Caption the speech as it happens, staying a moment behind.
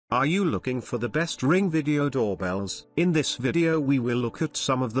Are you looking for the best Ring video doorbells? In this video we will look at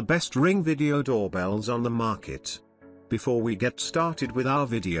some of the best Ring video doorbells on the market. Before we get started with our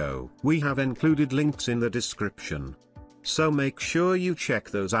video, we have included links in the description. So make sure you check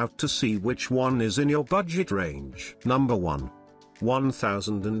those out to see which one is in your budget range. Number 1.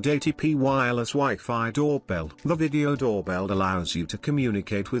 1080p wireless Wi-Fi doorbell. The video doorbell allows you to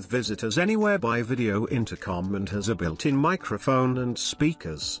communicate with visitors anywhere by video intercom and has a built-in microphone and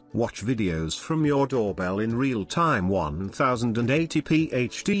speakers. Watch videos from your doorbell in real time 1080p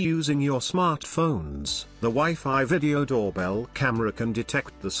HD using your smartphones. The Wi-Fi video doorbell camera can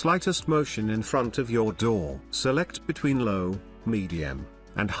detect the slightest motion in front of your door. Select between low, medium,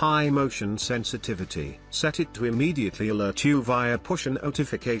 and high motion sensitivity. Set it to immediately alert you via push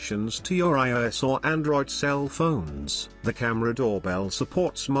notifications to your iOS or Android cell phones. The camera doorbell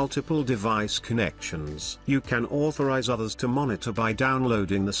supports multiple device connections. You can authorize others to monitor by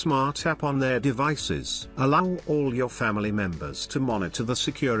downloading the smart app on their devices. Allow all your family members to monitor the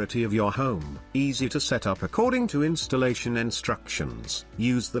security of your home. Easy to set up according to installation instructions.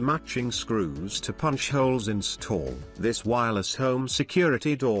 Use the matching screws to punch holes. Install. This wireless home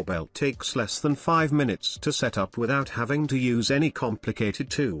security doorbell takes less than 5 minutes to set up without having to use any complicated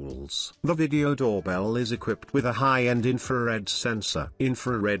tools. The video doorbell is equipped with a high-end infrared sensor.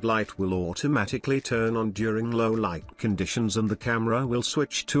 Infrared light will automatically turn on during low light conditions and the camera will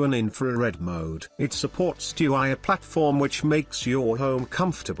switch to an infrared mode. It supports Tuya platform which makes your home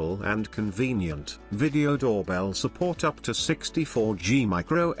comfortable and convenient. Video doorbell support up to 64GB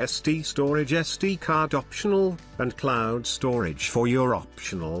micro SD storage, SD card optional, and cloud storage for your optional.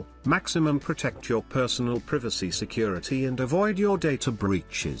 Maximum protect your personal privacy, security and avoid your data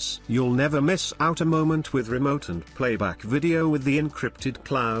breaches. You'll never miss out a moment with remote and playback video with the encrypted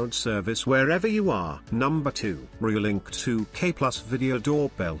cloud service wherever you are. Number 2. Reolink 2K Plus Video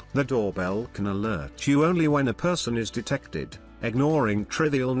Doorbell. The doorbell can alert you only when a person is detected, ignoring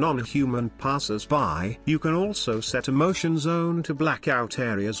trivial non-human passers-by. You can also set a motion zone to black out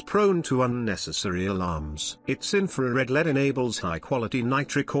areas prone to unnecessary alarms. Its infrared LED enables high-quality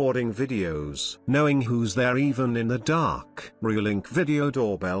night recording videos, knowing who's there even in the dark. Reolink video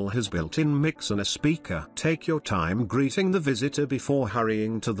doorbell has built-in mix and a speaker. Take your time greeting the visitor before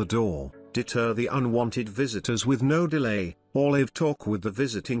hurrying to the door. Deter the unwanted visitors with no delay, or live talk with the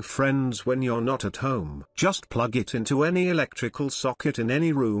visiting friends when you're not at home. Just plug it into any electrical socket in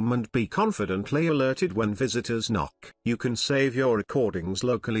any room and be confidently alerted when visitors knock. You can save your recordings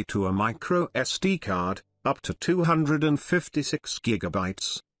locally to a micro SD card, up to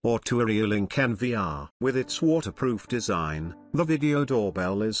 256GB, or to a Reolink NVR. With its waterproof design, the video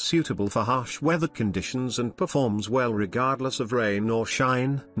doorbell is suitable for harsh weather conditions and performs well regardless of rain or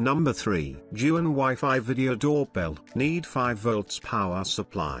shine. Number 3. JOOAN Wi-Fi video doorbell. Need 5 volts power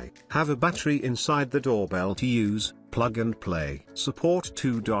supply. Have a battery inside the doorbell to use. Plug and play. Support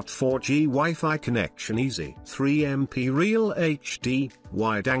 2.4G Wi-Fi connection. Easy. 3MP Real HD,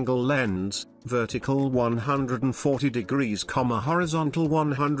 wide angle lens, vertical 140 degrees, horizontal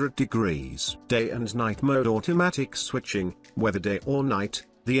 100 degrees. Day and night mode automatic switching, whether day or night,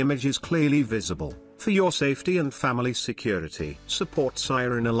 the image is clearly visible. For your safety and family security. Support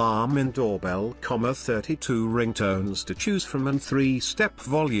siren alarm in doorbell, 32 ringtones to choose from and 3-step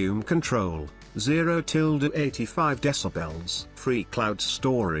volume control. 0-85 decibels. Free cloud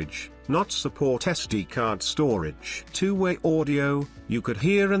storage, not support SD card storage. Two-way audio, you could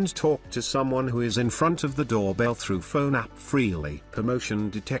hear and talk to someone who is in front of the doorbell through phone app freely. Motion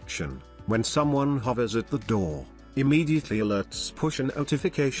detection, when someone hovers at the door, immediately alerts push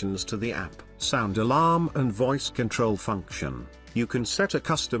notifications to the app. Sound alarm and voice control function. You can set a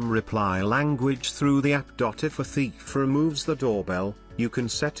custom reply language through the app. If a thief removes the doorbell, you can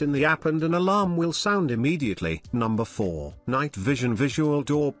set in the app and an alarm will sound immediately. Number 4. Night Vision Visual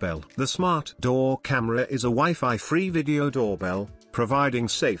Doorbell. The smart door camera is a Wi-Fi free video doorbell, providing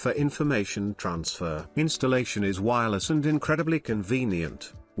safer information transfer. Installation is wireless and incredibly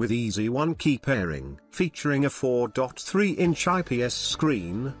convenient, with easy one-key pairing. Featuring a 4.3-inch IPS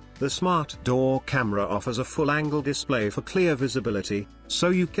screen, the smart door camera offers a full-angle display for clear visibility, so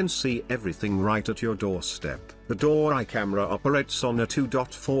you can see everything right at your doorstep. The Door Eye camera operates on a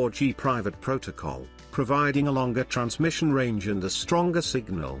 2.4G private protocol, providing a longer transmission range and a stronger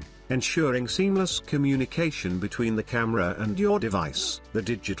signal, ensuring seamless communication between the camera and your device. The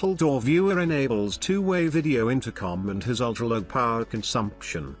digital door viewer enables two-way video intercom and has ultra-low power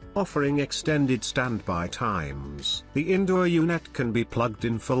consumption, offering extended standby times. The indoor unit can be plugged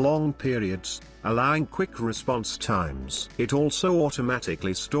in for long periods, allowing quick response times. It also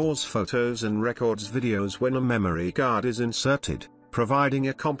automatically stores photos and records videos when a memory card is inserted. providing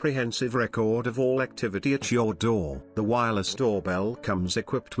a comprehensive record of all activity at your door. The wireless doorbell comes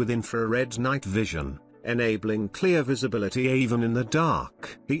equipped with infrared night vision, enabling clear visibility even in the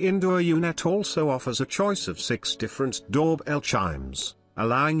dark. The indoor unit also offers a choice of 6 different doorbell chimes,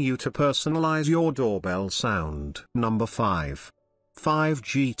 allowing you to personalize your doorbell sound. Number 5.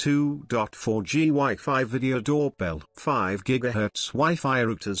 5G 2.4G Wi-Fi Video Doorbell. 5 GHz Wi-Fi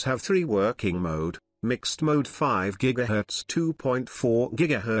routers have 3 working mode: mixed mode 5 GHz, 2.4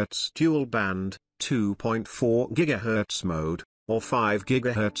 GHz dual band, 2.4 GHz mode, or 5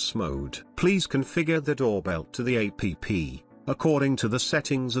 GHz mode. Please configure the doorbell to the app according to the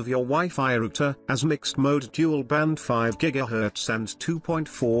settings of your Wi-Fi router as mixed mode dual band 5 GHz and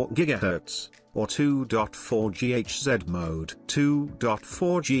 2.4 GHz, or 2.4 GHz mode. 2.4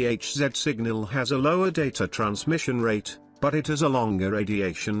 GHz signal has a lower data transmission rate, but it has a longer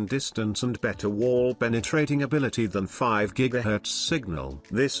radiation distance and better wall penetrating ability than 5 GHz signal.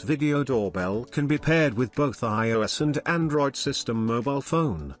 This video doorbell can be paired with both iOS and Android system mobile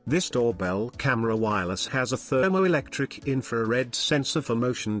phone. This doorbell camera wireless has a thermoelectric infrared sensor for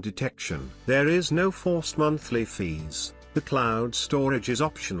motion detection. There is no forced monthly fees. The cloud storage is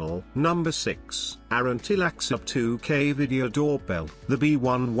optional. Number 6. Arenti Laxihub 2K Video Doorbell. The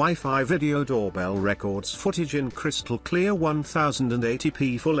B1 Wi-Fi video doorbell records footage in crystal clear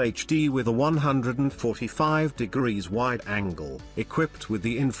 1080p Full HD with a 145 degrees wide angle. Equipped with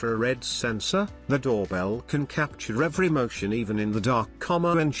the infrared sensor, the doorbell can capture every motion even in the dark,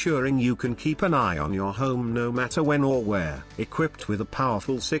 ensuring you can keep an eye on your home no matter when or where. Equipped with a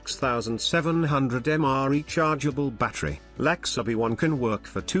powerful 6700 mAh rechargeable battery, Laxihub B1 can work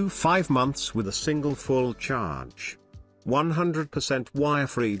for 5 months with a single full charge. 100%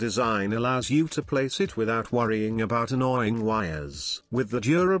 wire-free design allows you to place it without worrying about annoying wires. With the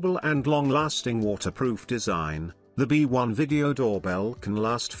durable and long-lasting waterproof design, the B1 video doorbell can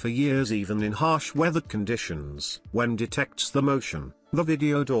last for years even in harsh weather conditions. When detects the motion, the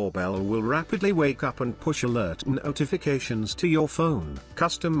video doorbell will rapidly wake up and push alert notifications to your phone.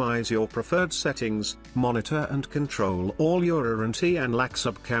 Customize your preferred settings, monitor and control all your Arenti and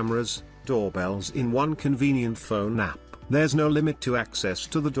Laxihub cameras, doorbells in one convenient phone app. There's no limit to access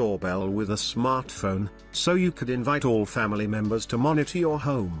to the doorbell with a smartphone, so you could invite all family members to monitor your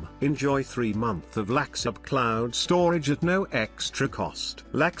home. Enjoy 3 months of Laxihub cloud storage at no extra cost.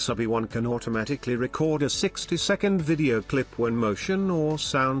 Laxihub B1 can automatically record a 60-second video clip when motion or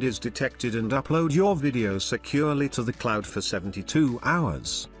sound is detected and upload your video securely to the cloud for 72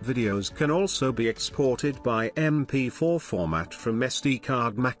 hours. Videos can also be exported by MP4 format from SD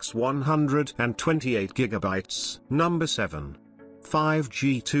card max 128 GB. Number 7.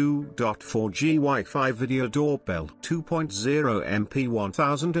 5G 2.4G Wi-Fi Video Doorbell. 2.0 MP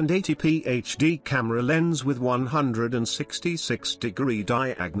 1080p HD camera lens with 166 degree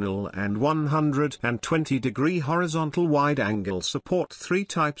diagonal and 120 degree horizontal wide angle. Support 3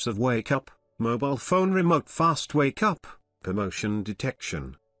 types of wake up: mobile phone remote fast wake up, motion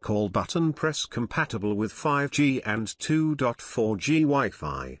detection, call button press. Compatible with 5G and 2.4G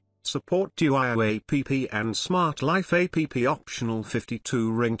Wi-Fi. Support Tuya app and Smart Life app. Optional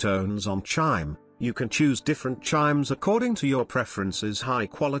 52 ringtones on chime. You can choose different chimes according to your preferences. High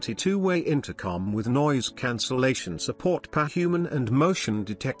quality 2-way intercom with noise cancellation support. Human and motion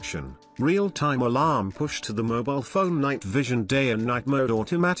detection. Real-time alarm push to the mobile phone. Night vision day and night mode.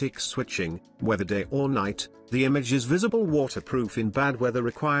 Automatic switching, whether day or night. The image is visible. Waterproof in bad weather.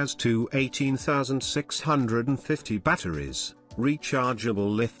 Requires 2 18,650 batteries.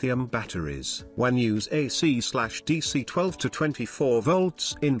 Rechargeable lithium batteries. When use AC/DC 12 to 24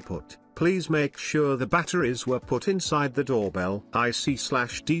 volts input, please make sure the batteries were put inside the doorbell.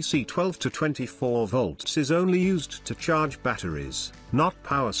 AC/DC 12 to 24 volts is only used to charge batteries, not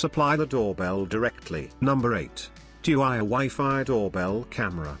power supply the doorbell directly. Number 8. Tuya Wi-Fi Doorbell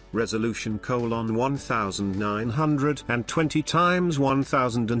Camera. Resolution: 1920 x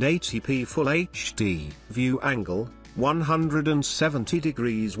 1080p Full HD. View angle: 170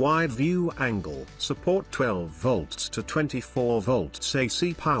 degrees wide view angle. Support 12 volts to 24 volts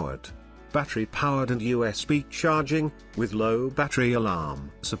AC powered, battery powered and USB charging, with low battery alarm.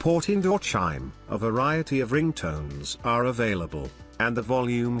 Support indoor chime. A variety of ringtones are available, and the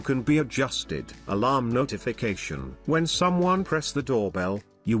volume can be adjusted. Alarm notification: when someone press the doorbell,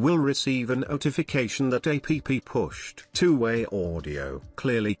 you will receive a notification that app pushed two-way audio.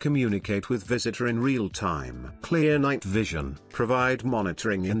 Clearly communicate with visitor in real time. Clear night vision. Provide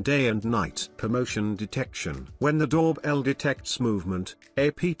monitoring in day and night. Promotion detection. When the doorbell detects movement,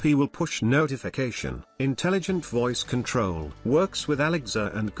 app will push notification. Intelligent voice control. Works with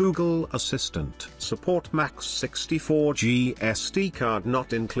Alexa and Google Assistant. Support Max 64G SD card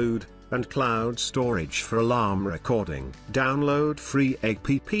not include, and cloud storage for alarm recording. Download free app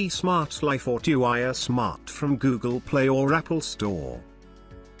Smart Life or Tuya Smart from Google Play or Apple Store.